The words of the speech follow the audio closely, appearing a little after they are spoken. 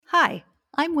Hi,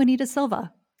 I'm Winnie Da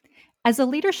Silva. As a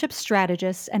leadership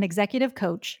strategist and executive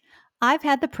coach, I've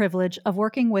had the privilege of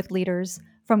working with leaders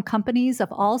from companies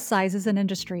of all sizes and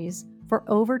industries for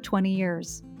over 20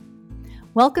 years.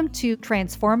 Welcome to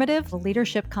Transformative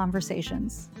Leadership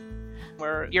Conversations.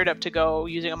 We're geared up to go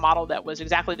using a model that was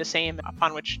exactly the same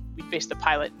upon which we based the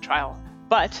pilot trial.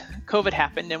 But COVID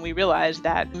happened, and we realized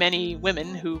that many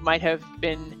women who might have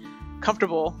been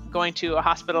comfortable going to a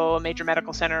hospital, a major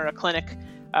medical center, a clinic,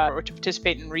 or to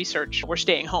participate in research were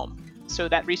staying home. So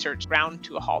that research ground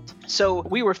to a halt. So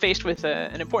we were faced with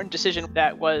an important decision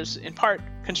that was in part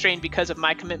constrained because of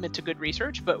my commitment to good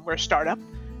research, but we're a startup,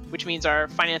 which means our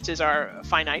finances are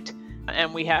finite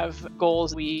and we have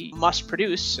goals we must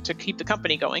produce to keep the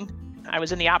company going. I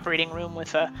was in the operating room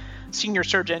with a senior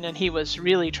surgeon, and he was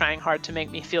really trying hard to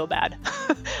make me feel bad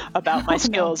about my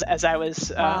skills as I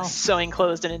was sewing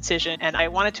closed an incision. And I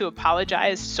wanted to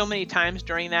apologize so many times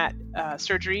during that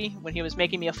surgery when he was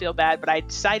making me feel bad, but I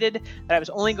decided that I was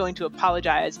only going to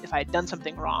apologize if I had done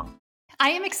something wrong. I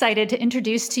am excited to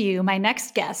introduce to you my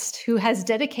next guest, who has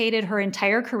dedicated her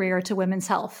entire career to women's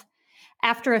health.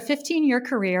 After a 15-year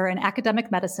career in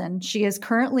academic medicine, she is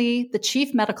currently the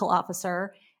Chief Medical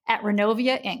Officer at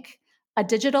Renovia Inc., a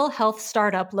digital health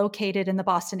startup located in the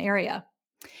Boston area.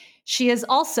 She is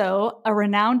also a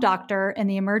renowned doctor in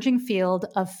the emerging field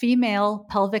of female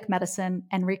pelvic medicine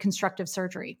and reconstructive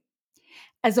surgery.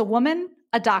 As a woman,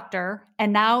 a doctor,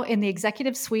 and now in the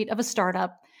executive suite of a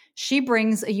startup, she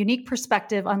brings a unique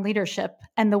perspective on leadership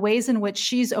and the ways in which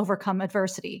she's overcome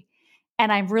adversity.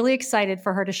 And I'm really excited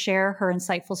for her to share her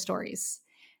insightful stories.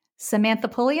 Samantha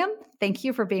Pulliam, thank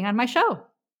you for being on my show.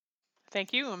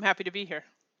 Thank you. I'm happy to be here.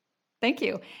 Thank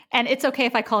you. And it's okay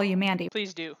if I call you Mandy.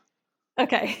 Please do.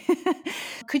 Okay.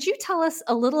 Could you tell us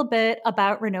a little bit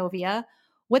about Renovia,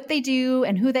 what they do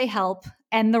and who they help,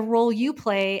 and the role you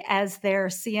play as their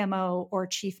CMO or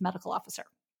Chief Medical Officer?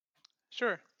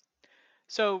 Sure.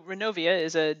 So Renovia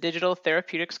is a digital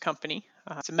therapeutics company.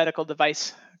 It's a medical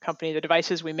device company. The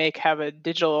devices we make have a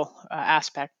digital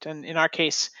aspect, and in our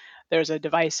case, there's a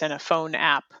device and a phone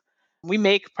app. We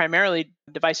make primarily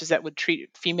devices that would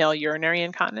treat female urinary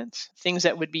incontinence, things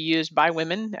that would be used by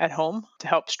women at home to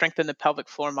help strengthen the pelvic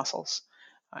floor muscles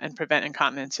and prevent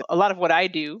incontinence. A lot of what I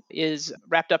do is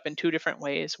wrapped up in two different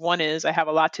ways. One is I have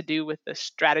a lot to do with the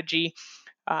strategy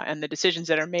and the decisions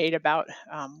that are made about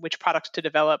which products to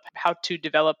develop, how to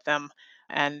develop them,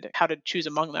 and how to choose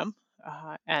among them,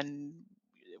 and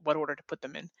what order to put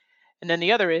them in. And then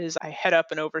the other is I head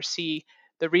up and oversee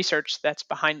the research that's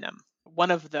behind them.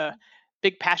 One of the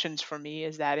big passions for me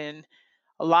is that in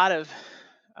a lot of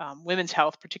women's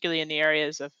health, particularly in the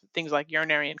areas of things like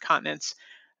urinary incontinence,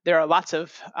 there are lots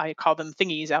of, I call them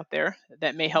thingies out there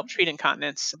that may help treat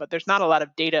incontinence, but there's not a lot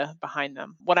of data behind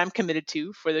them. What I'm committed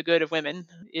to for the good of women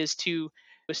is to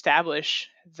establish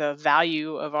the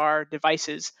value of our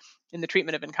devices in the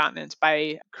treatment of incontinence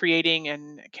by creating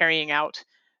and carrying out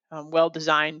well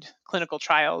designed clinical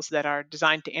trials that are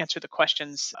designed to answer the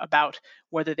questions about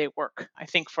whether they work. I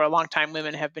think for a long time,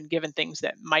 women have been given things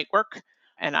that might work,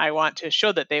 and I want to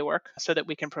show that they work so that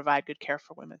we can provide good care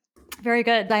for women. Very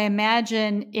good. I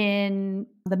imagine in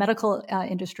the medical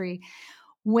industry,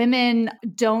 women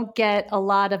don't get a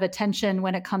lot of attention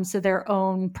when it comes to their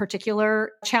own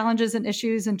particular challenges and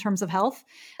issues in terms of health.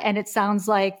 And it sounds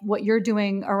like what you're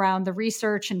doing around the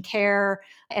research and care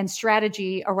and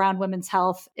strategy around women's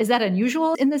health, is that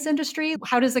unusual in this industry?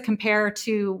 How does it compare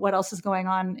to what else is going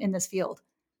on in this field?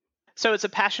 So it's a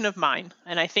passion of mine,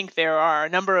 and I think there are a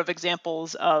number of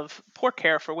examples of poor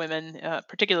care for women,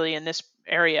 particularly in this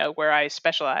area where I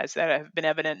specialize, that have been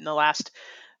evident in the last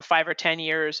 5 or 10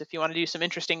 years. If you want to do some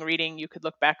interesting reading, you could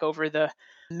look back over the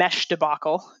mesh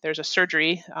debacle. There's a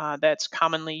surgery that's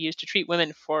commonly used to treat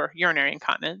women for urinary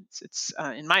incontinence. It's,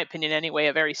 in my opinion anyway,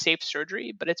 a very safe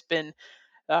surgery, but it's been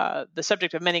the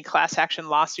subject of many class action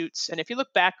lawsuits. And if you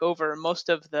look back over most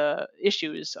of the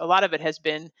issues, a lot of it has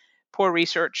been poor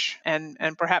research and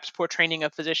perhaps poor training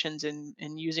of physicians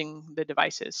in using the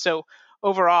devices. So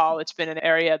overall, it's been an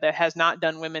area that has not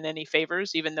done women any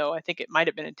favors, even though I think it might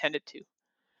have been intended to.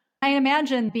 I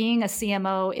imagine being a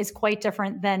CMO is quite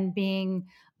different than being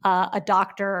a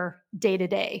doctor day to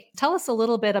day. Tell us a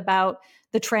little bit about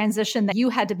the transition that you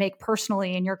had to make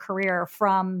personally in your career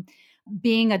from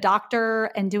being a doctor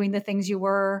and doing the things you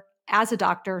were as a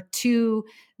doctor to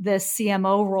the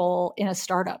CMO role in a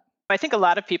startup. I think a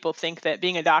lot of people think that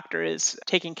being a doctor is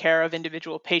taking care of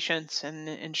individual patients and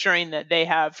ensuring that they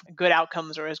have good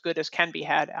outcomes, or as good as can be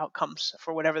had outcomes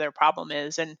for whatever their problem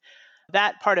is. And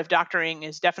that part of doctoring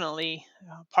is definitely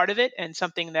part of it, and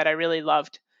something that I really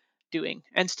loved doing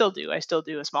and still do. I still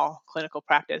do a small clinical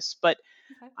practice. But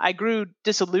Okay. I grew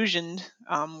disillusioned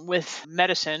with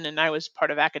medicine, and I was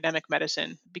part of academic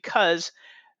medicine because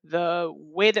the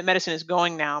way that medicine is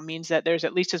going now means that there's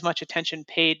at least as much attention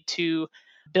paid to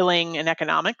billing and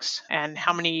economics and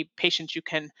how many patients you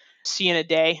can see in a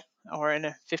day or in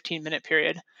a 15-minute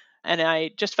period. And I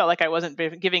just felt like I wasn't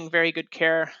giving very good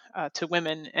care to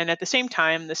women. And at the same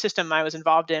time, the system I was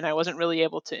involved in, I wasn't really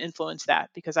able to influence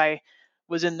that because I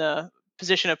was in the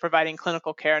position of providing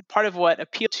clinical care. Part of what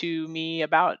appealed to me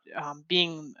about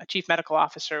being a chief medical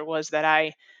officer was that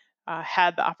I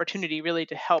had the opportunity really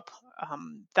to help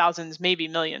thousands, maybe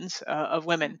millions of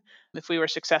women if we were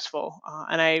successful.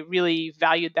 And I really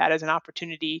valued that as an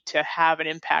opportunity to have an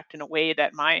impact in a way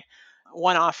that my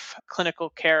one off clinical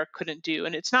care couldn't do.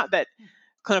 And it's not that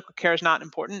clinical care is not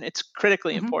important, it's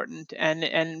critically Hmm. important.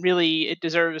 And really, it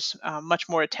deserves much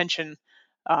more attention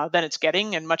than it's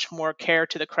getting and much more care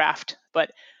to the craft.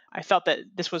 But I felt that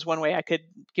this was one way I could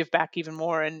give back even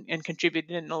more and contribute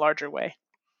in a larger way.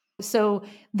 So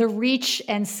the reach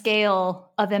and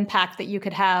scale of impact that you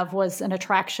could have was an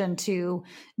attraction to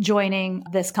joining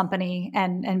this company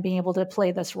and being able to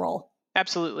play this role.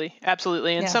 Absolutely,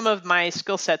 absolutely. And Yeah. some of my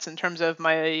skill sets in terms of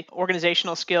my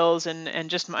organizational skills and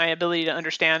just my ability to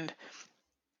understand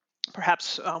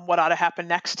perhaps what ought to happen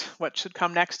next, what should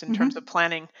come next in terms of Hmm.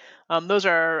 planning, those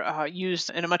are used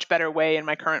in a much better way in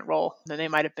my current role than they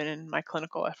might have been in my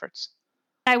clinical efforts.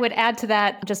 I would add to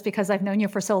that, just because I've known you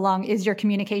for so long, is your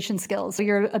communication skills. So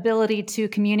your ability to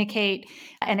communicate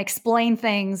and explain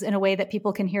things in a way that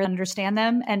people can hear and understand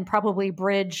them, and probably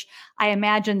bridge, I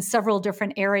imagine, several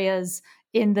different areas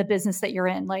in the business that you're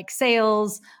in, like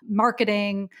sales,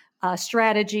 marketing,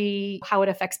 strategy, how it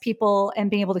affects people, and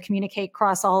being able to communicate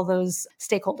across all those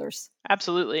stakeholders.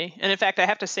 Absolutely. And in fact, I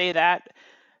have to say that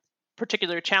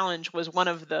particular challenge was one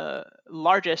of the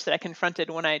largest that I confronted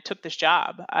when I took this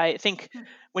job. I think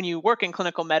when you work in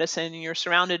clinical medicine, you're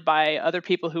surrounded by other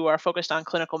people who are focused on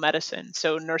clinical medicine.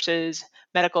 So, nurses,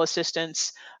 medical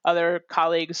assistants, other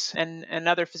colleagues, and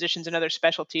other physicians in other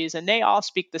specialties. And they all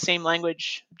speak the same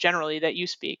language generally that you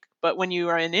speak. But when you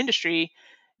are in industry,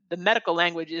 the medical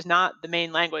language is not the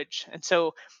main language. And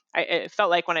so it felt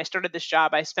like when I started this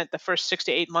job, I spent the first 6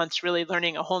 to 8 months really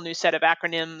learning a whole new set of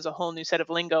acronyms, a whole new set of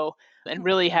lingo, and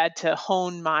really had to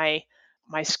hone my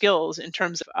skills in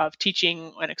terms of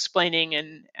teaching and explaining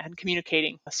and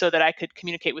communicating so that I could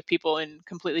communicate with people in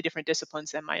completely different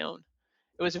disciplines than my own.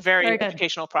 It was a very Very good.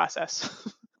 educational process.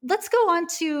 Let's go on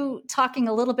to talking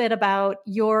a little bit about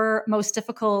your most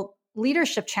difficult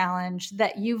leadership challenge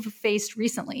that you've faced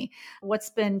recently. What's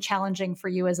been challenging for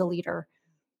you as a leader?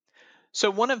 So,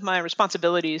 one of my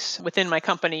responsibilities within my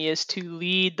company is to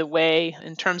lead the way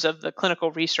in terms of the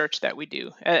clinical research that we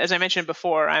do. As I mentioned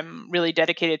before, I'm really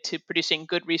dedicated to producing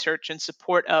good research in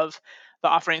support of the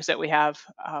offerings that we have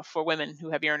for women who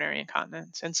have urinary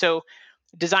incontinence. And so,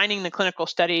 designing the clinical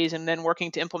studies and then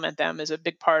working to implement them is a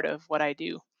big part of what I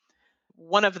do.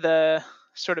 One of the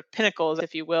sort of pinnacles,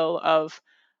 if you will, of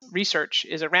research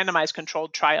is a randomized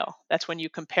controlled trial. That's when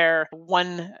you compare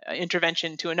one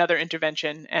intervention to another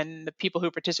intervention, and the people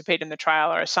who participate in the trial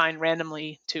are assigned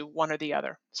randomly to one or the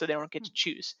other, so they don't get to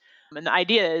choose. And the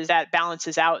idea is that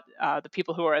balances out the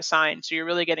people who are assigned, so you're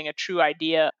really getting a true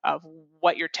idea of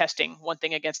what you're testing one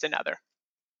thing against another.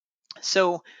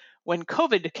 So when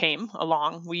COVID came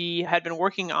along, we had been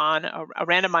working on a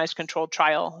randomized controlled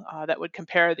trial that would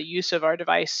compare the use of our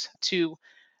device to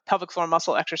pelvic floor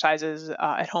muscle exercises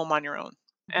at home on your own.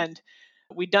 And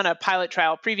we'd done a pilot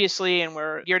trial previously and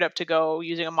we're geared up to go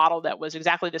using a model that was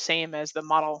exactly the same as the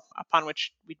model upon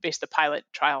which we'd based the pilot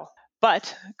trial.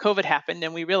 But COVID happened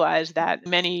and we realized that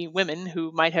many women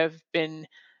who might have been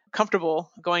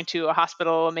comfortable going to a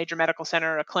hospital, a major medical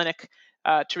center, a clinic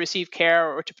to receive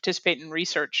care or to participate in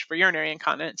research for urinary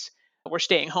incontinence were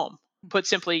staying home. Put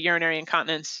simply, urinary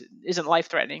incontinence isn't life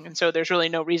threatening. And so there's really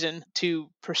no reason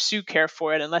to pursue care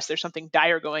for it unless there's something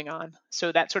dire going on.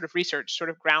 So that sort of research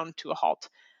sort of ground to a halt.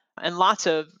 And lots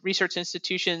of research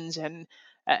institutions and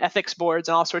ethics boards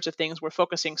and all sorts of things were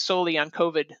focusing solely on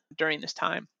COVID during this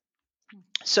time.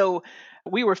 So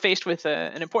we were faced with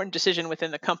an important decision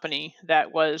within the company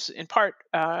that was in part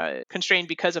constrained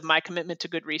because of my commitment to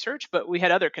good research, but we had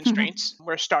other constraints.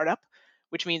 We're a startup,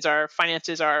 which means our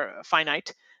finances are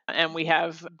finite. And we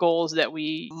have goals that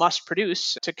we must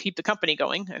produce to keep the company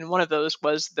going. And one of those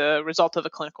was the result of a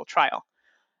clinical trial.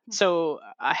 So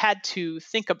I had to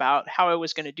think about how I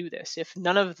was going to do this. If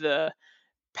none of the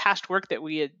past work that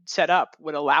we had set up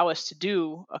would allow us to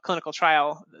do a clinical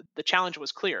trial, the challenge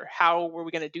was clear. How were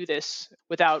we going to do this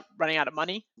without running out of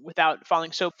money, without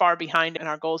falling so far behind in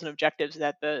our goals and objectives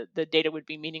that the data would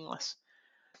be meaningless?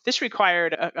 This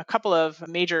required a couple of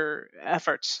major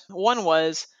efforts. One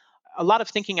was a lot of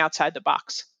thinking outside the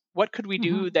box. What could we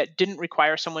do Hmm. that didn't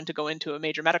require someone to go into a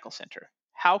major medical center?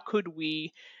 How could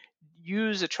we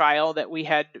use a trial that we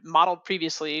had modeled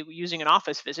previously using an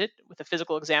office visit with a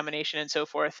physical examination and so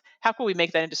forth? How could we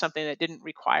make that into something that didn't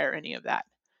require any of that?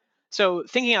 So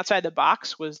thinking outside the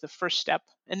box was the first step.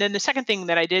 And then the second thing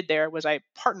that I did there was I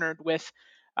partnered with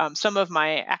some of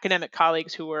my academic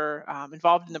colleagues who were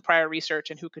involved in the prior research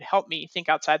and who could help me think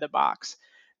outside the box.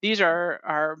 These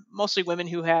are mostly women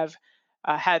who have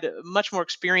had much more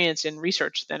experience in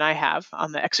research than I have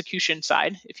on the execution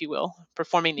side, if you will,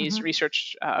 performing these Hmm.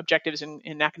 research objectives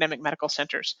in academic medical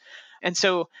centers. And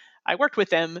so I worked with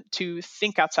them to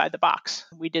think outside the box.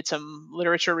 We did some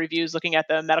literature reviews looking at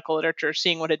the medical literature,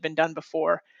 seeing what had been done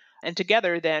before. And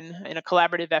together, then, in a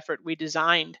collaborative effort, we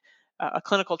designed a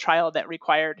clinical trial that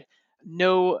required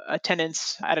no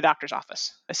attendance at a doctor's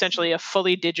office, essentially a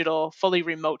fully digital, fully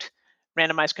remote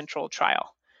randomized controlled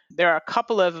trial. There are a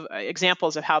couple of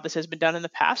examples of how this has been done in the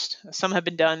past. Some have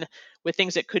been done with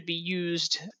things that could be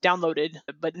used, downloaded,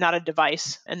 but not a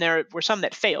device. And there were some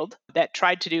that failed, that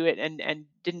tried to do it and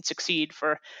didn't succeed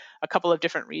for a couple of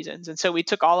different reasons. And so we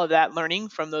took all of that learning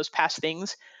from those past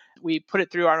things. We put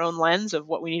it through our own lens of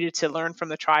what we needed to learn from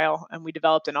the trial, and we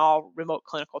developed an all remote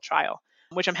clinical trial,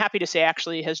 which I'm happy to say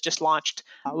actually has just launched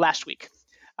last week.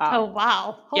 Oh, Um,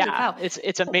 wow. Holy yeah, cow.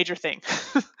 it's a major thing.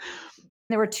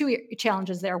 There were two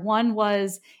challenges there. One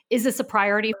was, is this a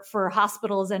priority for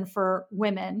hospitals and for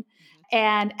women?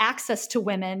 And access to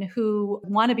women who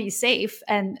want to be safe.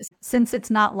 And since it's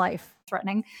not life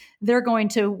threatening, they're going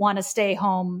to want to stay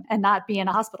home and not be in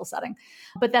a hospital setting.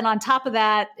 But then on top of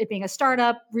that, it being a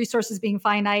startup, resources being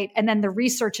finite, and then the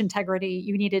research integrity,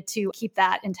 you needed to keep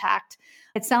that intact.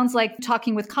 It sounds like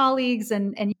talking with colleagues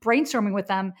and brainstorming with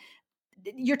them,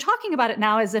 you're talking about it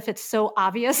now as if it's so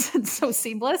obvious and so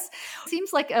seamless. It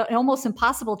seems like an almost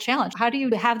impossible challenge. How do you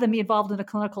have them be involved in a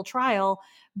clinical trial,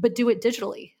 but do it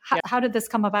digitally? Yeah. How did this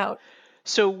come about?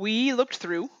 So we looked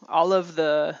through all of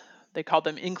they called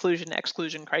them inclusion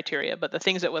exclusion criteria, but the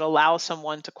things that would allow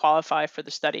someone to qualify for the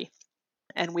study.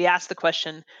 And we asked the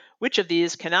question, which of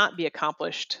these cannot be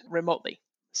accomplished remotely?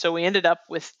 So we ended up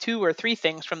with two or three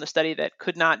things from the study that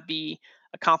could not be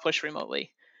accomplished remotely.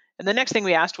 And the next thing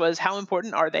we asked was, how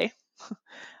important are they?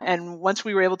 And once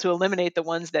we were able to eliminate the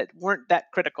ones that weren't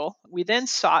that critical, we then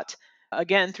sought,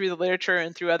 again, through the literature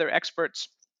and through other experts,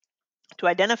 to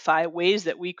identify ways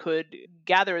that we could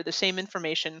gather the same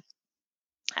information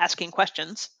asking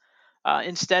questions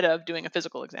instead of doing a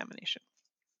physical examination.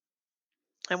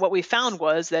 And what we found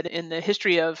was that in the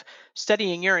history of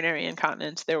studying urinary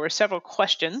incontinence, there were several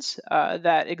questions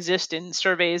that exist in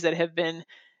surveys that have been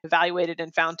evaluated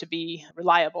and found to be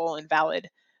reliable and valid.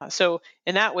 So,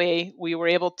 in that way, we were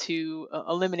able to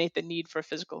eliminate the need for a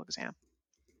physical exam.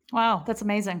 Wow, that's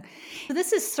amazing. So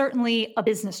this is certainly a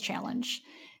business challenge.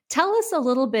 Tell us a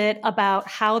little bit about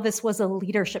how this was a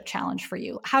leadership challenge for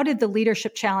you. How did the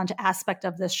leadership challenge aspect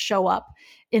of this show up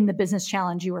in the business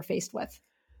challenge you were faced with?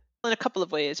 In a couple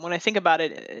of ways. When I think about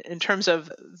it in terms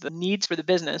of the needs for the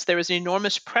business, there was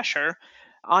enormous pressure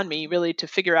on me really to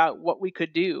figure out what we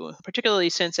could do, particularly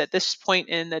since at this point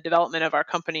in the development of our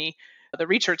company, the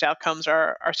research outcomes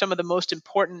are some of the most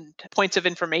important points of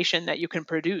information that you can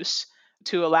produce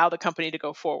to allow the company to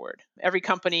go forward. Every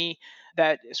company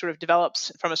that sort of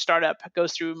develops from a startup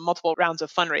goes through multiple rounds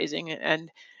of fundraising,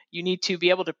 and you need to be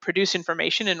able to produce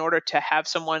information in order to have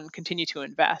someone continue to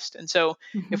invest. And so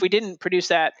if Mhm. we didn't produce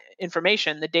that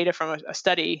information, the data from a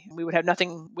study, we would have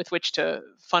nothing with which to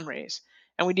fundraise.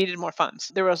 And we needed more funds.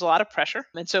 There was a lot of pressure.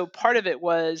 And so part of it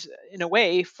was, in a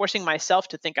way, forcing myself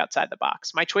to think outside the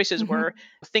box. My choices were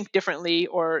Mhm. think differently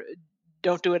or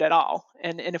don't do it at all.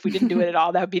 And if we didn't do it at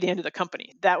all, that would be the end of the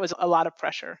company. That was a lot of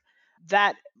pressure.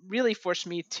 That really forced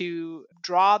me to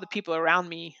draw the people around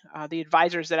me, the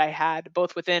advisors that I had,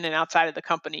 both within and outside of the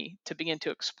company, to begin to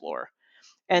explore.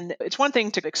 And it's one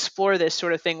thing to explore this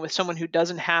sort of thing with someone who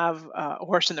doesn't have a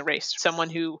horse in the race, someone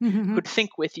who could Mhm.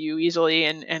 think with you easily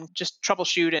and just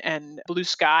troubleshoot and blue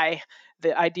sky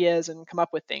the ideas and come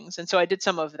up with things. And so I did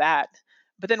some of that.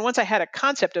 But then once I had a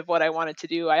concept of what I wanted to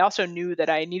do, I also knew that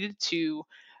I needed to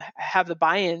have the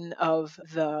buy in of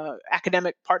the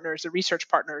academic partners, the research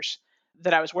partners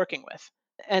that I was working with.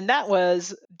 And that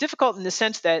was difficult in the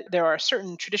sense that there are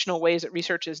certain traditional ways that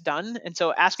research is done. And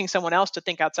so asking someone else to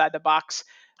think outside the box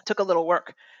took a little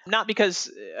work, not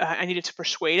because I needed to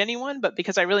persuade anyone, but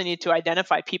because I really needed to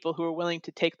identify people who were willing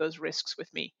to take those risks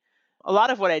with me. A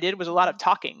lot of what I did was a lot of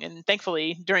talking. And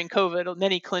thankfully, during COVID,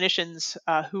 many clinicians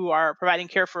who are providing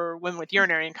care for women with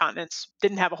urinary incontinence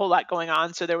didn't have a whole lot going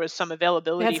on. So there was some They had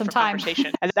availability some for time.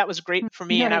 conversation. And that was great for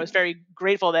me. And I Right. was very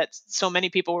grateful that so many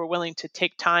people were willing to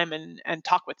take time and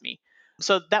talk with me.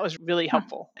 So that was really Huh.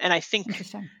 helpful. And I think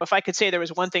Interesting. if I could say there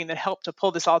was one thing that helped to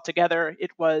pull this all together,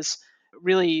 it was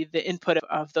really the input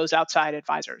of those outside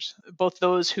advisors, both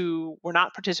those who were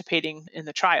not participating in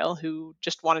the trial, who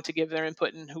just wanted to give their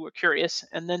input and who were curious,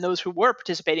 and then those who were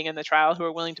participating in the trial, who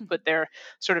were willing to put their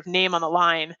sort of name on the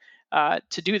line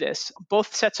to do this.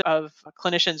 Both sets of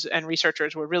clinicians and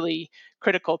researchers were really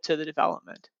critical to the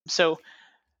development. So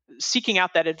seeking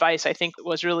out that advice, I think,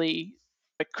 was really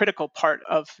a critical part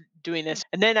of doing this.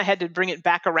 And then I had to bring it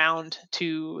back around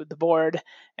to the board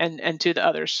and to the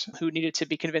others who needed to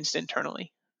be convinced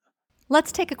internally.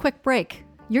 Let's take a quick break.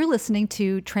 You're listening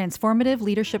to Transformative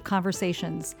Leadership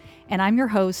Conversations, and I'm your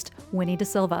host, Winnie De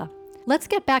Silva. Let's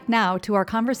get back now to our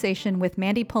conversation with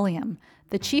Mandy Pulliam,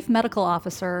 the Chief Medical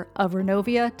Officer of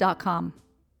Renovia.com.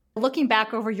 Looking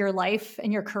back over your life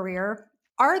and your career,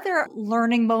 are there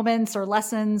learning moments or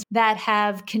lessons that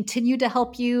have continued to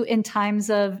help you in times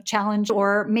of challenge,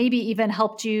 or maybe even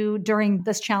helped you during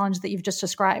this challenge that you've just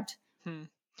described?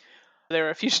 There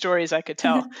are a few stories I could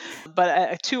tell,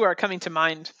 but two are coming to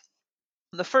mind.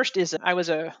 The first is I was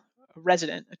a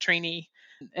resident, a trainee.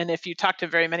 And if you talk to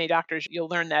very many doctors, you'll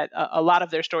learn that a lot of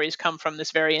their stories come from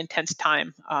this very intense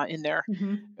time in their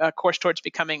course towards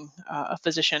becoming a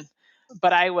physician.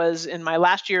 But I was in my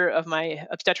last year of my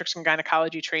obstetrics and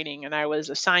gynecology training, and I was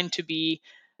assigned to be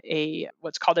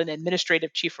what's called an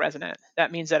administrative chief resident.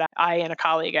 That means that I and a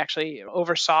colleague actually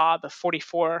oversaw the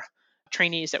 44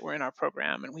 trainees that were in our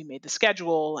program, and we made the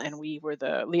schedule, and we were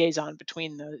the liaison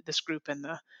between this group and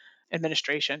the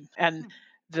administration. And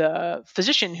the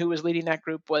physician who was leading that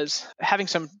group was having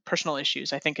some personal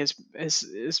issues, I think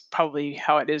is probably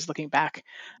how it is looking back.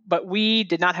 But we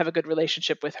did not have a good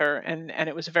relationship with her, and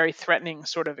it was a very threatening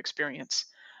sort of experience.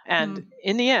 And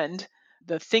in the end,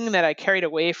 the thing that I carried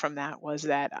away from that was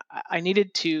that I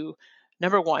needed to,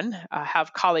 number one,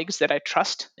 have colleagues that I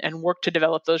trust and work to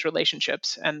develop those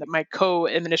relationships. And my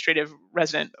co-administrative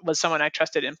resident was someone I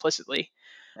trusted implicitly.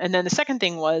 And then the second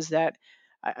thing was that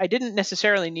I didn't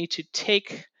necessarily need to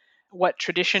take what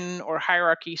tradition or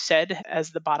hierarchy said as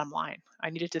the bottom line.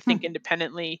 I needed to think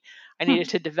independently. I needed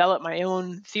to develop my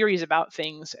own theories about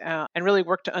things and really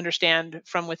work to understand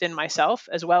from within myself,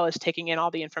 as well as taking in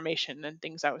all the information and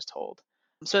things I was told.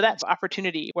 So that's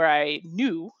opportunity where I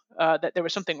knew that there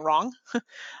was something wrong,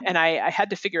 and I had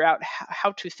to figure out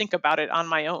how to think about it on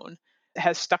my own.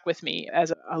 Has stuck with me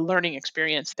as a learning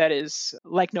experience that is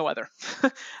like no other.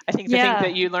 I think the things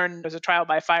that you learn as a trial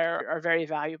by fire are very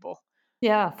valuable.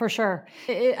 Yeah, for sure.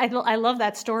 I love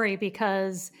that story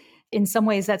because in some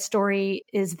ways that story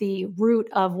is the root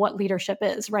of what leadership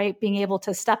is, right? Being able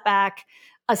to step back,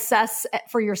 assess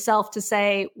for yourself to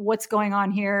say what's going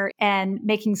on here and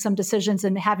making some decisions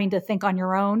and having to think on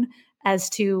your own as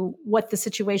to what the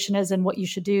situation is and what you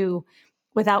should do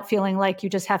without feeling like you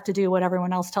just have to do what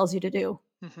everyone else tells you to do.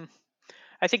 Mm-hmm.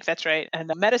 I think that's right. And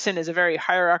medicine is a very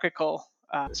hierarchical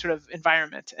sort of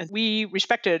environment. And we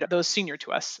respected those senior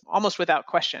to us almost without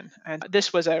question. And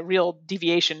this was a real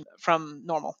deviation from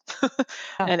normal.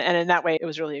 And in that way, it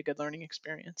was really a good learning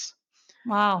experience.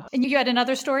 Wow. And you had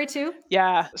another story too?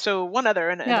 Yeah. So one other,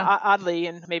 and oddly,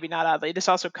 and maybe not oddly, this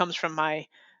also comes from my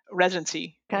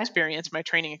residency experience, my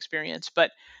training experience.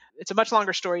 But it's a much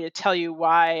longer story to tell you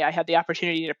why I had the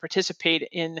opportunity to participate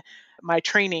in my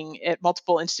training at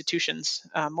multiple institutions,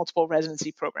 multiple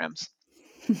residency programs.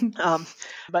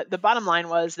 But the bottom line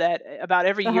was that about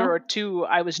every year or two,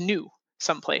 I was new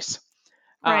someplace.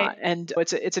 And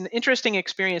it's an interesting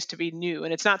experience to be new.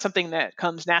 And it's not something that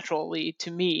comes naturally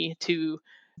to me to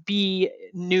be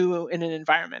new in an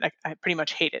environment. I pretty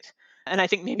much hate it. And I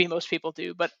think maybe most people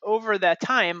do. But over that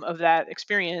time of that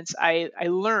experience, I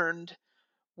learned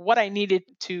what I needed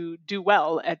to do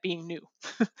well at being new.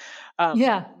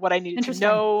 What I needed to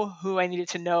know, who I needed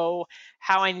to know,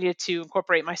 how I needed to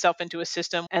incorporate myself into a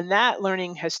system. And that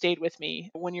learning has stayed with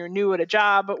me. When you're new at a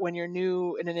job, when you're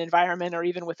new in an environment, or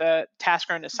even with a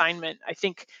task or an assignment, I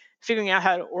think figuring out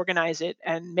how to organize it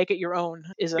and make it your own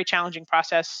is a very challenging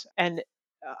process. And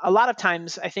a lot of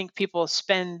times I think people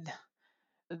spend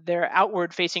their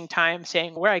outward facing time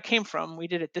saying, where I came from, we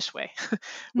did it this way,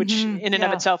 which in and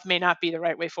of itself may not be the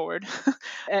right way forward,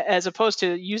 as opposed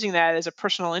to using that as a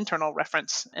personal internal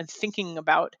reference and thinking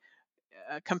about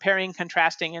comparing,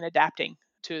 contrasting, and adapting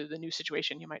to the new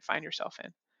situation you might find yourself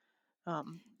in.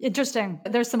 Um, Interesting.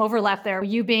 There's some overlap there.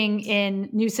 You being in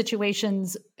new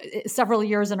situations several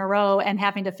years in a row and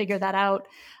having to figure that out,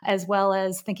 as well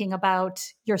as thinking about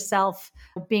yourself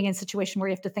being in a situation where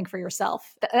you have to think for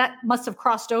yourself. That must have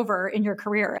crossed over in your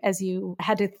career as you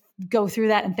had to go through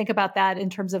that and think about that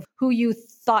in terms of who you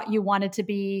thought you wanted to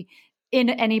be in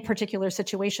any particular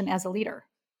situation as a leader.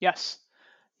 yes.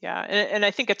 Yeah, and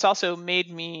I think it's also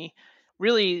made me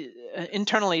really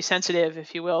internally sensitive,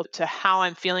 if you will, to how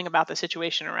I'm feeling about the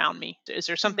situation around me. Is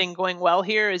there Mm. something going well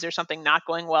here? Is there something not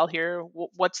going well here?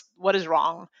 What is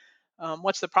wrong?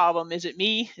 What's the problem? Is it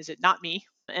me? Is it not me?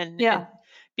 And Yeah.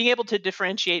 being able to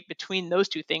differentiate between those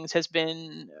two things has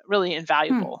been really Hmm.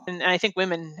 invaluable. And I think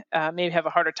women maybe have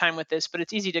a harder time with this, but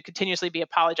it's easy to continuously be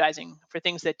apologizing for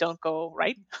things that don't go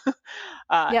right.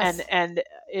 And Yes.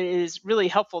 it is really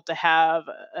helpful to have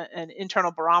an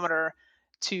internal barometer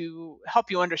to help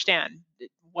you understand,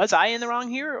 was I in the wrong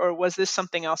here, or was this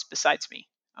something else besides me?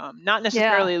 Not Yeah.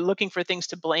 necessarily looking for things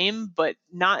to blame, but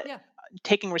not Yeah.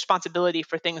 taking responsibility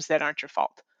for things that aren't your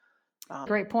fault. Um,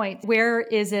 Great point. Where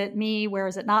is it me? Where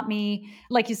is it not me?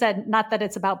 Like you said, not that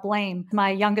it's about blame. My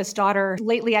youngest daughter,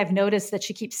 lately I've noticed that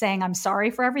she keeps saying, I'm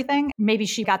sorry for everything. Maybe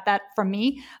she got that from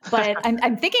me, but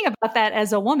I'm thinking about that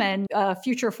as a woman,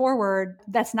 future forward.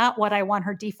 That's not what I want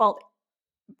her default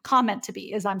comment to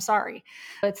be, is I'm sorry.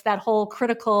 It's that whole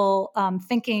critical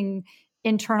thinking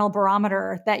internal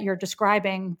barometer that you're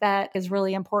describing that is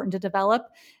really important to develop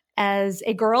as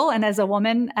a girl and as a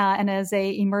woman and as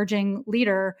a emerging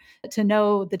leader, to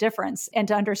know the difference and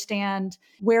to understand,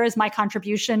 where is my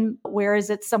contribution, where is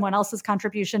it someone else's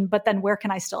contribution, but then where can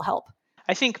I still help.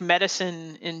 I think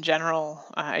medicine in general,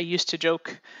 I used to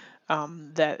joke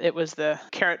that it was the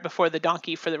carrot before the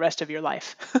donkey for the rest of your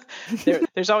life.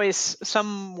 There's always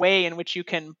some way in which you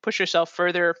can push yourself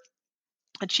further,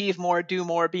 achieve more, do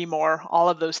more, be more, all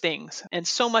of those things. And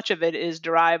so much of it is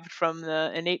derived from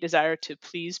the innate desire to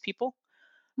please people.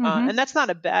 And Hmm. that's not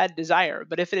a bad desire,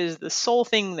 but if it is the sole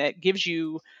thing that gives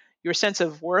you your sense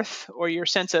of worth or your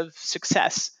sense of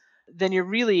success, then you're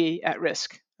really at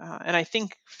risk. And I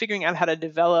think figuring out how to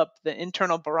develop the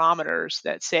internal barometers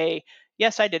that say,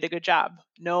 yes, I did a good job.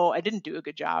 No, I didn't do a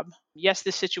good job. Yes,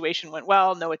 this situation went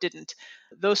well. No, it didn't.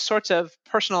 Those sorts of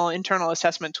personal internal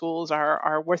assessment tools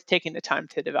are worth taking the time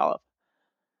to develop.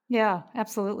 Yeah,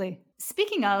 absolutely.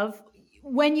 Speaking of,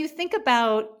 when you think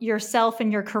about yourself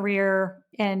and your career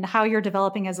and how you're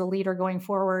developing as a leader going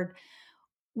forward,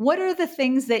 what are the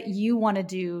things that you want to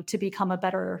do to become a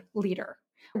better leader?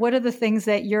 What are the things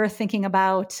that you're thinking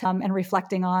about and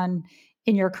reflecting on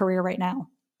in your career right now?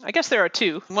 I guess there are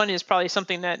two. One is probably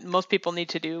something that most people need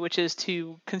to do, which is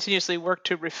to continuously work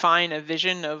to refine a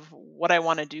vision of what I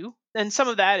want to do. And some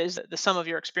of that is the sum of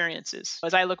your experiences.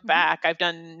 As I look Hmm. back, I've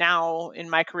done now in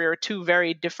my career two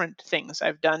very different things.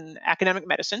 I've done academic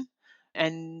medicine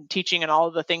and teaching and all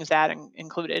of the things that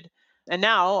included. And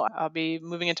now I'll be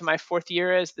moving into my fourth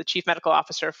year as the chief medical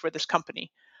officer for this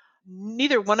company.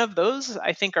 Neither one of those,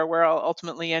 I think, are where I'll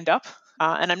ultimately end up.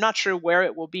 And I'm not sure where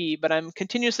it will be, but I'm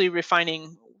continuously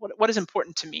refining what is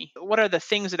important to me. What are the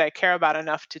things that I care about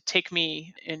enough to take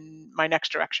me in my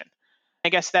next direction? I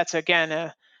guess that's, again,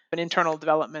 an internal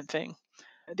development thing.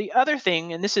 The other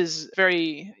thing, and this is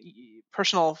very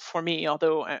personal for me,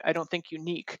 although I don't think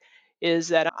unique, is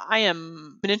that I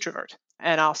am an introvert.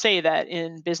 And I'll say that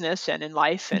in business and in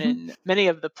life and Hmm. in many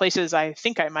of the places I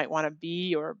think I might want to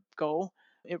be or go,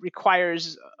 it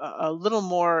requires a little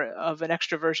more of an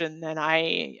extroversion than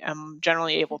I am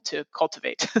generally able to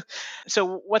cultivate.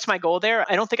 So, what's my goal there?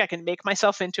 I don't think I can make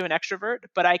myself into an extrovert,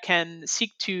 but I can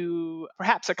seek to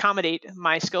perhaps accommodate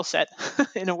my skill set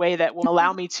in a way that will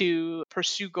allow me to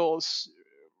pursue goals,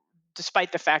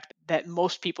 despite the fact that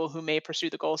most people who may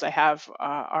pursue the goals I have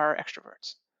are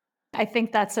extroverts. I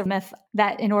think that's a myth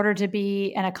that in order to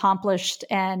be an accomplished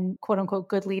and quote unquote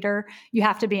good leader, you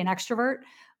have to be an extrovert.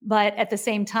 But at the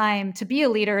same time, to be a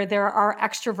leader, there are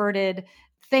extroverted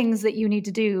things that you need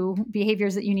to do,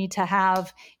 behaviors that you need to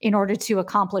have in order to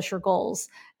accomplish your goals.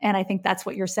 And I think that's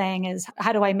what you're saying is,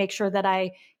 how do I make sure that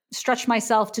I stretch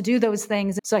myself to do those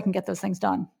things so I can get those things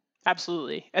done?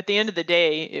 Absolutely. At the end of the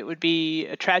day, it would be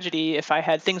a tragedy if I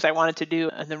had things I wanted to do,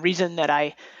 and the reason that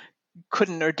I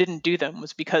couldn't or didn't do them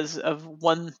was because of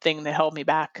one thing that held me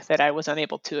back that I was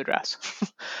unable to address.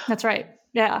 That's right.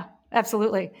 Yeah,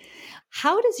 absolutely.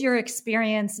 How does your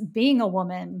experience being a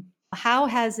woman, how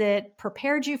has it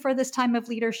prepared you for this time of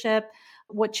leadership?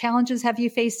 What challenges have you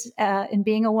faced in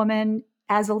being a woman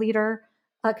as a leader?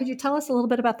 Could you tell us a little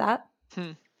bit about that?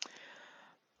 Hmm.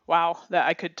 Wow, that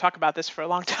I could talk about this for a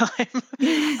long time.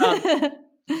 um,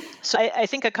 so I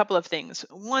think a couple of things.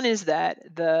 One is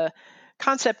that the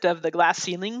concept of the glass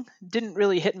ceiling didn't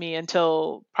really hit me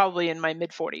until probably in my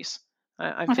mid 40s.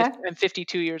 Okay. I'm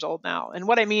 52 years old now. And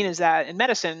what I mean is that in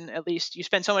medicine, at least, you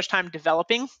spend so much time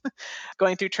developing,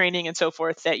 going through training and so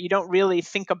forth, that you don't really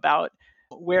think about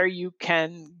where you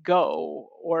can go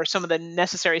or some of the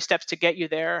necessary steps to get you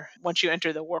there once you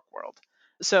enter the work world.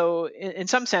 So, in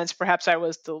some sense, perhaps I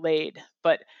was delayed,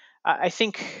 but I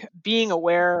think being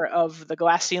aware of the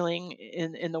glass ceiling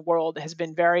in the world has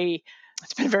been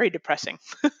it's been very depressing.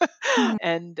 Mhm.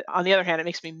 And on the other hand, it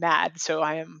makes me mad. So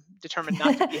I am determined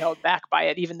not to be held back by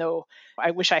it, even though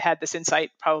I wish I had this insight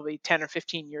probably 10 or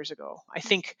 15 years ago. I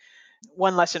think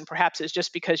one lesson perhaps is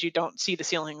just because you don't see the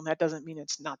ceiling, that doesn't mean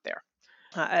it's not there.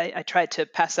 I tried to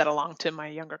pass that along to my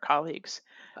younger colleagues.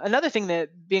 Another thing that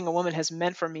being a woman has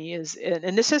meant for me is,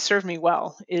 and this has served me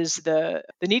well, is the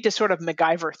need to sort of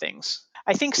MacGyver things.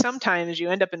 I think sometimes you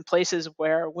end up in places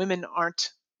where women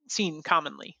aren't seen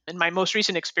commonly. In my most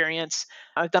recent experience,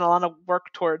 I've done a lot of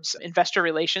work towards investor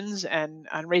relations and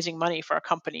on raising money for a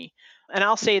company. And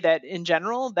I'll say that in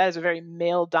general, that is a very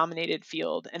male dominated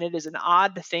field. And it is an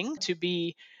odd thing to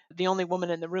be the only woman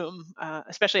in the room,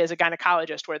 especially as a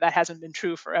gynecologist, where that hasn't been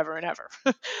true forever and ever.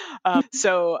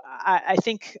 So I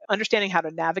think understanding how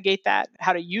to navigate that,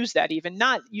 how to use that, even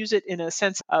not use it in a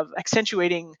sense of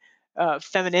accentuating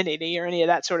femininity or any of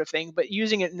that sort of thing, but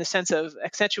using it in the sense of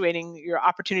accentuating your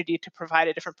opportunity to provide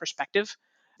a different perspective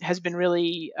has been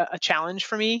really a challenge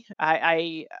for me.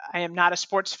 I am not a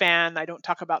sports fan. I don't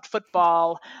talk about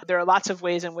football. There are lots of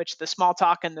ways in which the small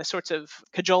talk and the sorts of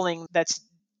cajoling that's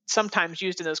sometimes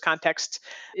used in those contexts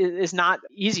is not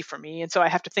easy for me. And so I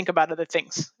have to think about other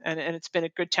things. And it's been a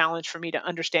good challenge for me to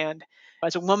understand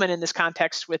as a woman in this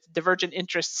context with divergent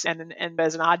interests and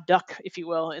as an odd duck, if you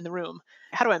will, in the room,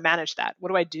 how do I manage that? What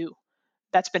do I do?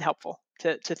 That's been helpful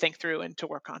to think through and to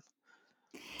work on.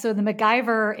 So the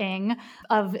MacGyvering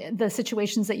of the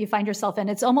situations that you find yourself in,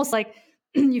 it's almost like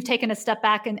you've taken a step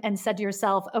back and said to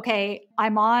yourself, okay,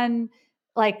 I'm on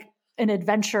like an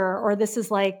adventure, or this is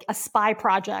like a spy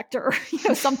project, or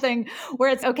something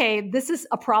where it's okay, this is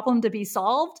a problem to be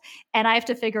solved, and I have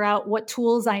to figure out what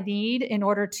tools I need in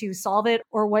order to solve it,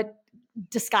 or what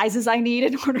disguises I need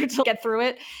in order to get through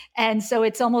it. And so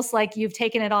it's almost like you've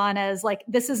taken it on as like,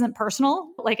 this isn't personal.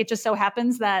 Like it just so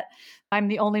happens that I'm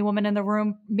the only woman in the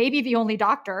room, maybe the only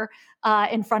doctor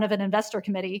in front of an investor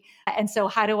committee. And so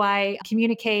how do I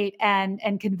communicate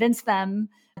and convince them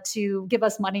to give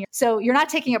us money? So you're not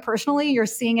taking it personally. You're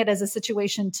seeing it as a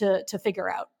situation to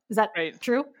figure out. Is that Right.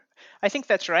 true? I think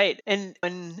that's right. And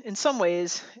in some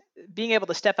ways, being able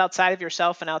to step outside of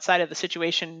yourself and outside of the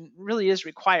situation really is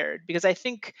required, because I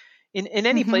think in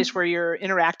any place Mm-hmm. where you're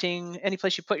interacting, any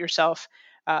place you put yourself,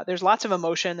 there's lots of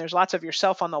emotion, there's lots of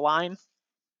yourself on the line,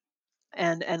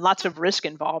 and lots of risk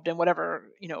involved in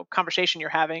whatever conversation you're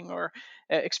having or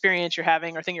experience you're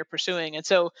having or thing you're pursuing. And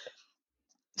so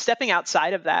stepping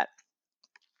outside of that,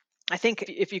 I think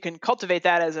if you can cultivate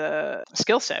that as a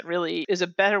skill set, really is a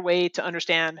better way to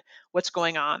understand what's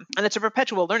going on. And it's a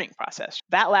perpetual learning process.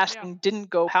 That last Yeah. thing didn't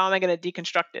go, how am I going to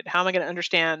deconstruct it? How am I going to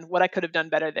understand what I could have done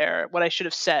better there, what I should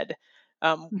have said,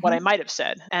 what I Mm-hmm. might have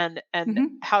said, and Mm-hmm.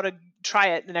 how to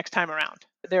try it the next time around.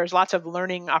 There's lots of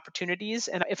learning opportunities.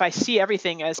 And if I see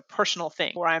everything as a personal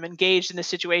thing where I'm engaged in this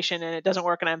situation and it doesn't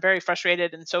work and I'm very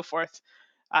frustrated and so forth,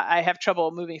 I have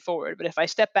trouble moving forward. But if I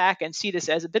step back and see this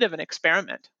as a bit of an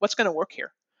experiment, what's going to work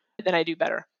here? Then I do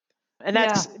better. And Yeah.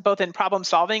 that's both in problem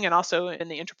solving and also in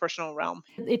the interpersonal realm.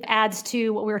 It adds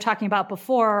to what we were talking about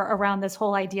before around this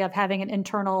whole idea of having an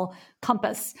internal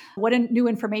compass. What new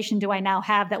information do I now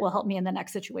have that will help me in the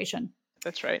next situation?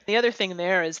 That's right. The other thing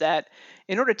there is that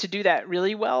in order to do that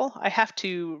really well, I have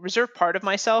to reserve part of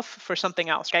myself for something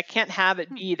else. I can't have it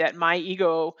Hmm. be that my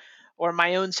ego or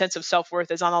my own sense of self worth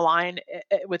is on the line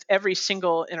with every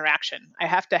single interaction. I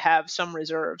have to have some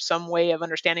reserve, some way of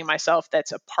understanding myself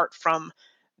that's apart from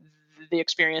the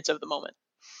experience of the moment.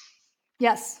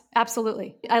 Yes,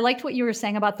 absolutely. I liked what you were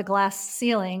saying about the glass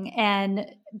ceiling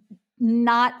and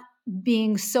not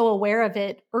being so aware of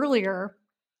it earlier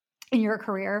in your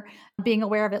career, being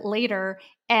aware of it later.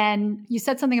 And you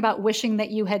said something about wishing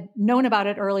that you had known about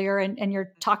it earlier, and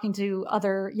you're talking to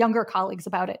other younger colleagues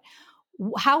about it.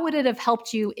 How would it have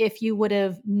helped you if you would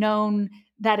have known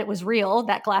that it was real,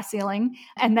 that glass ceiling,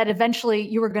 and that eventually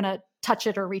you were going to touch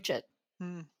it or reach it?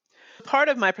 Hmm. Part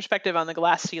of my perspective on the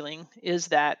glass ceiling is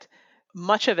that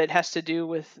much of it has to do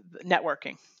with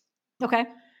networking. Okay.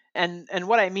 And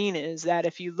what I mean is that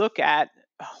if you look at,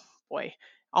 oh boy,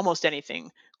 almost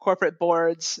anything, corporate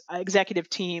boards, executive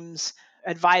teams,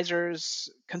 advisors,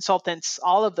 consultants,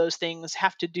 all of those things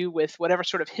have to do with whatever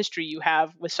sort of history you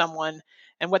have with someone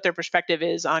and what their perspective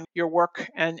is on your work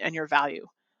and your value.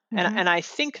 And Hmm. I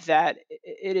think that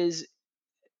it is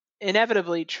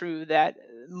inevitably true that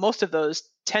most of those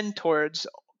tend towards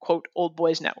quote old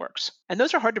boys networks. And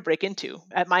those are hard to break into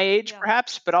at my age, Yeah.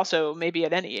 perhaps, but also maybe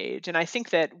at any age. And I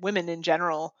think that women in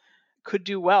general could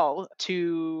do well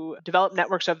to develop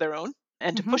networks of their own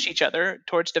and to push Hmm. each other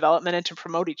towards development and to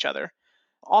promote each other.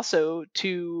 Also,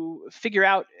 to figure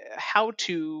out how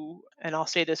to, and I'll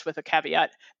say this with a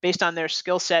caveat, based on their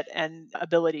skill set and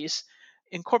abilities,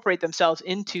 incorporate themselves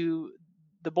into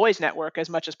the boys' network as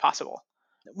much as possible.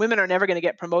 Women are never going to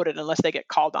get promoted unless they get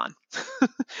called on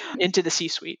into the C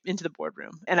suite, into the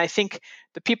boardroom. And I think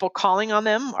the people calling on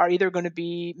them are either going to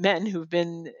be men who've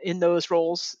been in those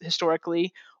roles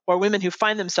historically or women who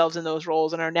find themselves in those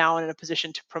roles and are now in a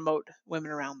position to promote women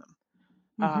around them.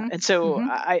 Hmm. And so Hmm.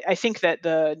 I think that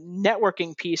the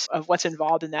networking piece of what's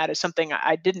involved in that is something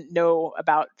I didn't know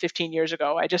about 15 years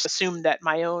ago. I just assumed that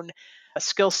my own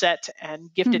skill set and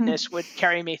Hmm. giftedness would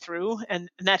carry me through, and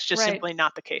that's just Right. simply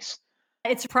not the case.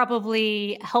 It's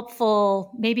probably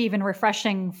helpful, maybe even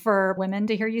refreshing for women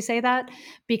to hear you say that,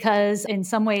 because in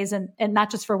some ways, and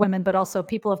not just for women, but also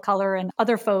people of color and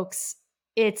other folks,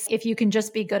 it's if you can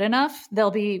just be good enough, there'll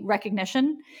be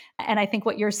recognition. And I think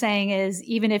what you're saying is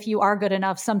even if you are good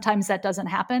enough, sometimes that doesn't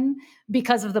happen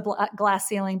because of the glass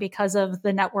ceiling, because of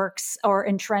the networks or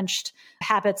entrenched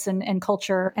habits and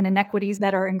culture and inequities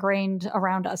that are ingrained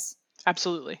around us.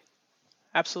 Absolutely.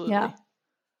 Yeah. Absolutely.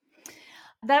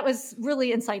 That was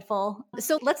really insightful.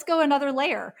 So let's go another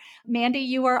layer. Mandy,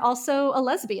 you are also a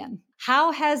lesbian.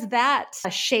 How has that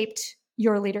shaped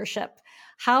your leadership?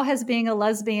 How has being a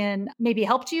lesbian maybe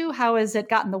helped you? How has it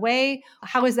gotten in the way?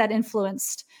 How has that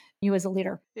influenced you as a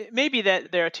leader? It may be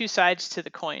that there are two sides to the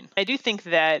coin. I do think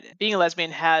that being a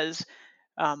lesbian has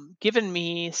given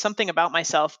me something about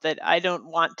myself that I don't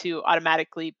want to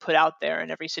automatically put out there in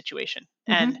every situation.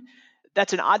 And Hmm.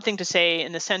 that's an odd thing to say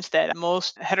in the sense that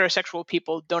most heterosexual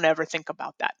people don't ever think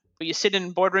about that. You sit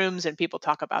in boardrooms and people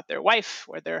talk about their wife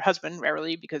or their husband,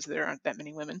 rarely because there aren't that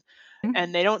many women,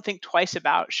 and they don't think twice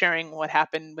about sharing what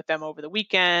happened with them over the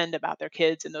weekend, about their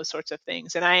kids, and those sorts of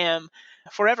things. And I am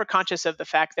forever conscious of the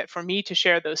fact that for me to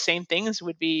share those same things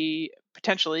would be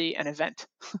potentially an event.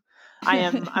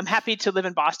 I'm happy to live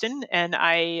in Boston and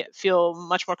I feel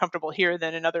much more comfortable here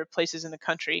than in other places in the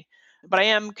country. But I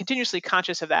am continuously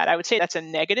conscious of that. I would say that's a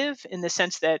negative in the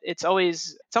sense that it's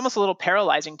almost a little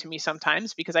paralyzing to me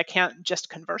sometimes because I can't just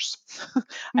converse.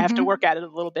 I have to work Hmm. at it a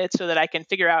little bit so that I can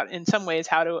figure out in some ways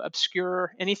how to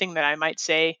obscure anything that I might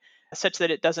say such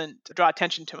that it doesn't draw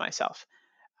attention to myself.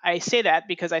 I say that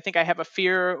because I think I have a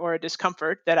fear or a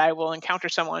discomfort that I will encounter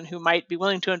someone who might be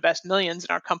willing to invest millions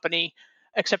in our company,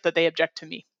 except that they object to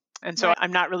me. And so Right.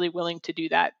 I'm not really willing to do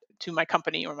that to my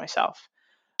company or myself.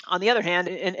 On the other hand,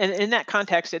 in that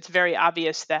context, it's very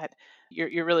obvious that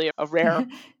you're really a rare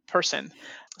person.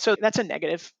 So that's a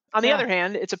negative. On the Yeah. other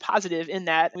hand, it's a positive in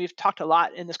that we've talked a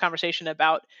lot in this conversation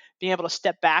about being able to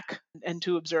step back and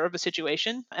to observe a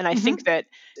situation. And I think Hmm. that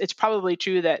it's probably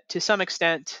true that to some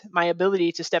extent, my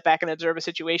ability to step back and observe a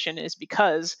situation is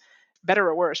because, better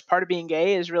or worse, part of being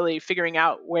gay is really figuring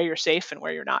out where you're safe and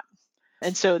where you're not.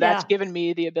 And so that's Yeah. given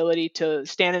me the ability to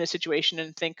stand in a situation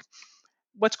and think,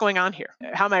 what's going on here?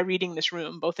 How am I reading this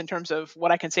room, both in terms of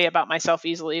what I can say about myself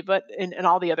easily, but in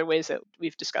all the other ways that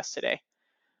we've discussed today?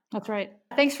 That's right.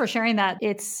 Thanks for sharing that.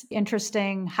 It's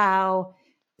interesting how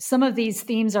some of these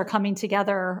themes are coming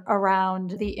together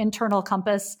around the internal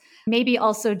compass, maybe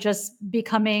also just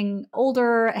becoming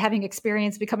older, having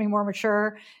experience, becoming more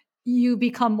mature. You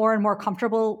become more and more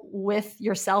comfortable with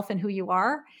yourself and who you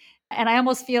are. And I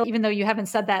almost feel, even though you haven't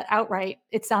said that outright,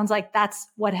 it sounds like that's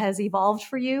what has evolved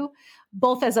for you,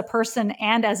 both as a person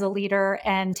and as a leader,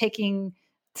 and taking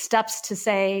steps to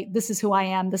say, this is who I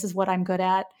am, this is what I'm good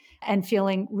at, and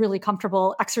feeling really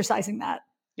comfortable exercising that.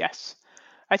 Yes.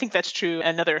 I think that's true.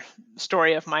 Another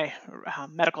story of my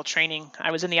medical training,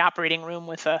 I was in the operating room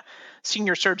with a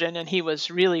senior surgeon, and he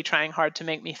was really trying hard to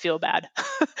make me feel bad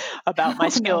about my Oh, no.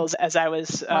 skills as I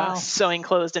was Wow. sewing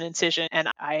closed an incision. And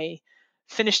I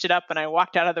finished it up and I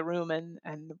walked out of the room, and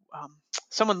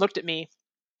someone looked at me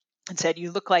and said,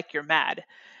 "You look like you're mad."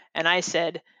 And I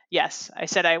said, "Yes." I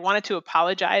said, "I wanted to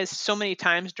apologize so many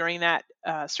times during that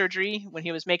surgery when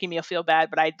he was making me feel bad,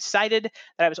 but I decided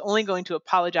that I was only going to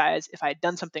apologize if I had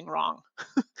done something wrong."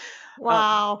 um,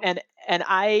 Wow. and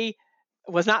I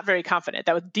was not very confident.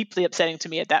 That was deeply upsetting to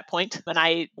me at that point. And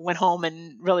I went home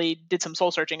and really did some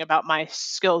soul searching about my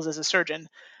skills as a surgeon.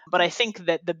 But I think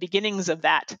that the beginnings of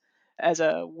that as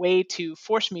a way to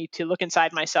force me to look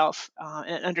inside myself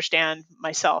and understand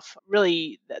myself.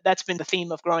 Really, that's been the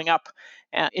theme of growing up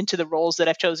into the roles that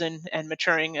I've chosen and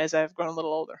maturing as I've grown a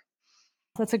little older.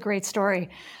 That's a great story.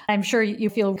 I'm sure you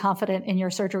feel confident in your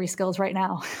surgery skills right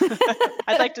now.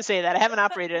 I'd like to say that. I haven't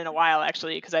operated in a while,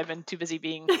 actually, because I've been too busy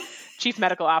being chief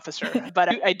medical officer, but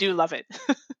I do love it.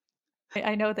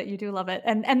 I know that you do love it.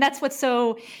 And that's what's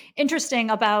so interesting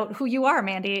about who you are,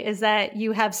 Mandy, is that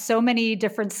you have so many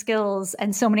different skills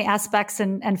and so many aspects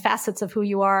and facets of who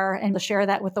you are. And to share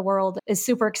that with the world is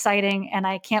super exciting. And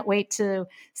I can't wait to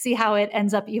see how it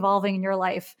ends up evolving in your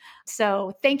life.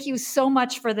 So thank you so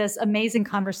much for this amazing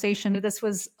conversation. This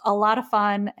was a lot of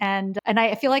fun. And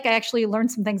I feel like I actually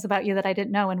learned some things about you that I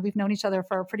didn't know. And we've known each other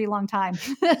for a pretty long time.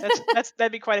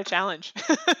 That'd be quite a challenge.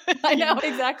 I know,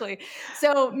 exactly.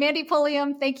 So Mandy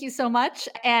Pulliam, thank you so much.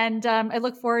 And I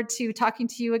look forward to talking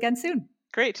to you again soon.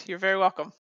 Great. You're very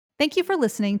welcome. Thank you for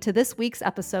listening to this week's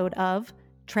episode of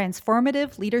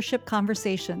Transformative Leadership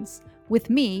Conversations with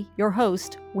me, your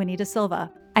host, Winnie Da Silva.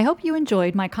 I hope you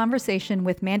enjoyed my conversation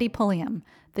with Mandy Pulliam,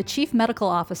 the Chief Medical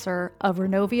Officer of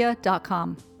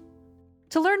Renovia.com.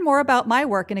 To learn more about my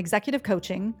work in executive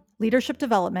coaching, leadership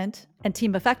development, and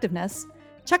team effectiveness,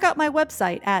 check out my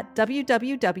website at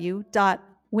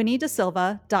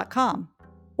www.winniedasilva.com,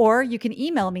 or you can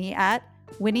email me at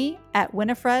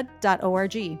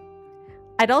winnie@winifred.org.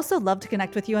 I'd also love to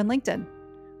connect with you on LinkedIn.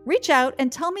 Reach out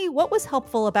and tell me what was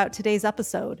helpful about today's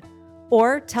episode,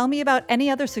 or tell me about any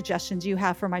other suggestions you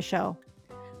have for my show.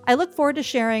 I look forward to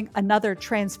sharing another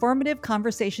transformative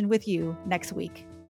conversation with you next week.